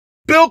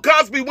Bill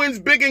Cosby wins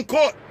big in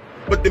court,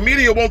 but the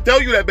media won't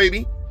tell you that,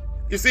 baby.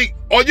 You see,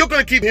 all you're going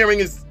to keep hearing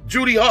is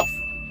Judy Huff,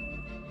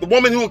 the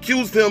woman who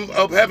accused him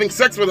of having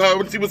sex with her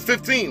when she was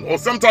 15 or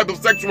some type of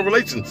sexual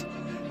relations.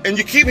 And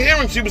you keep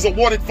hearing she was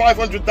awarded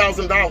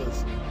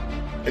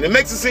 $500,000. And it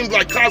makes it seem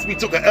like Cosby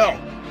took an L.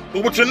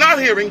 But what you're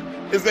not hearing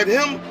is that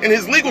him and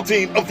his legal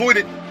team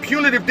avoided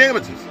punitive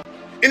damages.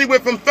 Anywhere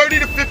from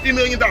 $30 to $50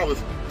 million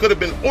could have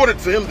been ordered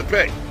for him to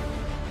pay.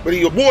 But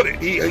he avoided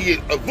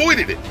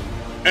it.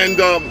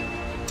 And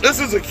this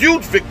is a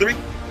huge victory.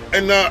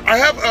 And I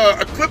have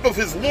a clip of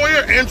his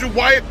lawyer, Andrew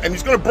Wyatt, and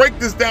he's going to break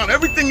this down.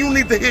 Everything you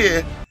need to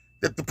hear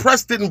that the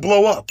press didn't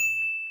blow up.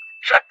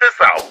 Check this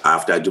out.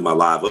 After I do my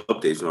live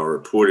updates and I'm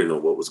reporting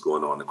on what was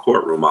going on in the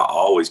courtroom, I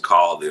always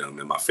call them,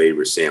 and my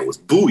favorite saying was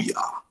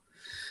booyah.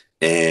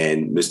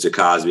 And Mr.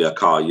 Cosby, I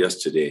called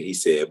yesterday, he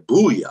said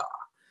booyah.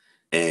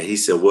 And he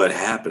said, what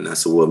happened? I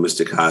said, well,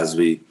 Mr.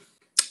 Cosby,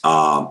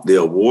 they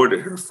awarded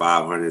her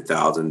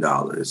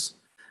 $500,000.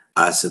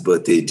 I said,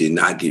 but they did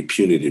not get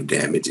punitive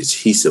damages.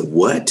 He said,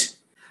 what?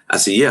 I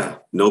said, yeah,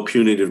 no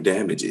punitive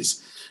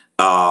damages.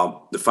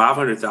 The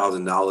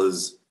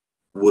 $500,000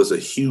 was a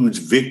huge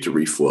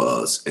victory for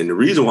us. And the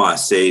reason why I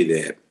say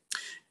that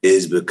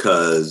is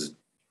because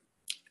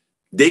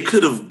they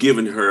could have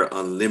given her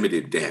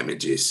unlimited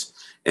damages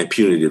and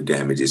punitive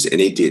damages, and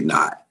they did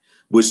not,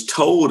 which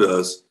told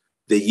us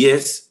that,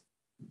 yes,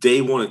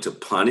 they wanted to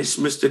punish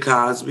Mr.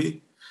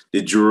 Cosby,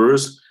 the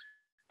jurors.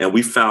 And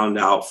we found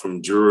out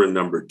from juror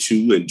number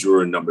 2 and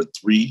juror number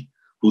 3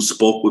 who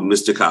spoke with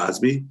Mr.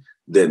 Cosby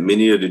that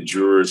many of the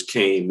jurors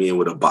came in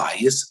with a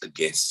bias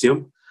against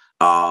him.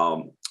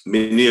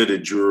 Many of the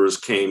jurors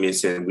came in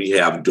saying, we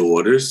have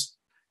daughters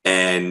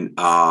and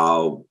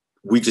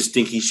we just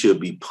think he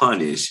should be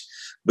punished.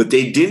 But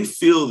they didn't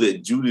feel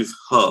that Judith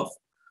Huff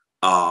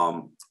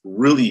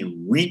really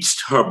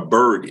reached her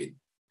burden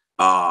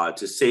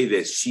to say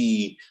that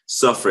she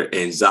suffered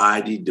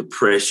anxiety,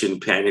 depression,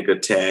 panic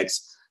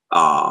attacks,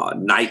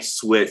 night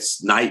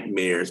sweats,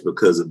 nightmares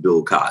because of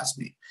Bill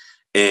Cosby.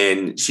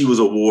 And she was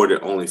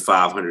awarded only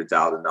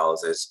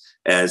 $500,000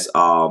 as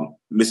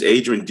Miss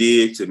Adrian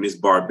Diggs and Miss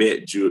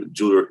Barbette,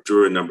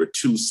 juror number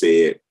 2,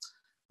 said,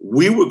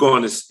 we were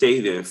going to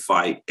stay there and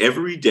fight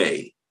every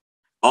day,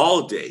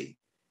 all day,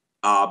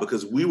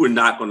 because we were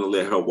not going to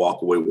let her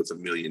walk away with $1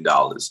 million.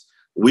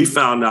 We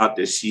found out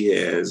that she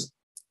has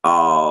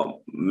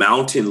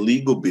mountain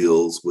legal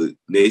bills with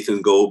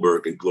Nathan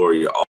Goldberg and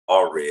Gloria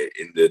Allred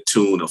in the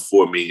tune of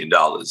 $4 million.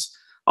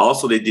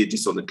 Also, they did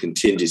this on the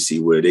contingency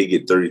where they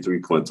get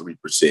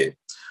 33.3%.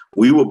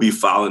 We will be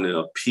filing an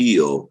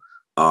appeal,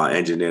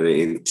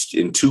 Anjanetta,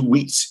 in 2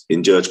 weeks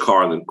in Judge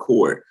Carlin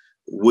Court,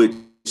 which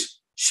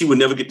she would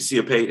never get to see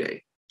a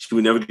payday. She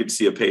would never get to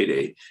see a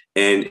payday.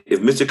 And if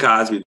Mr.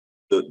 Cosby,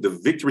 the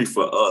victory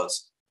for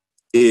us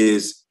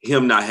is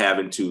him not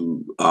having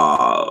to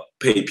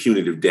pay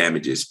punitive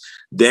damages.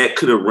 That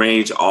could have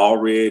ranged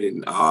Allred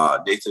and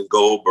Nathan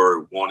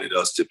Goldberg wanted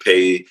us to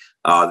pay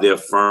their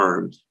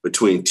firm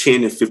between $10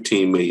 and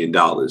 $15 million.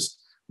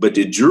 But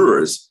the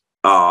jurors,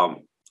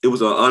 it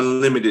was an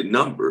unlimited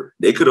number.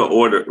 They could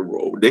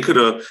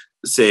have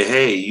said,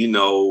 hey,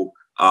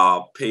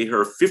 pay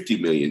her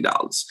 $50 million.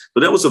 But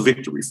that was a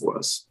victory for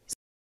us.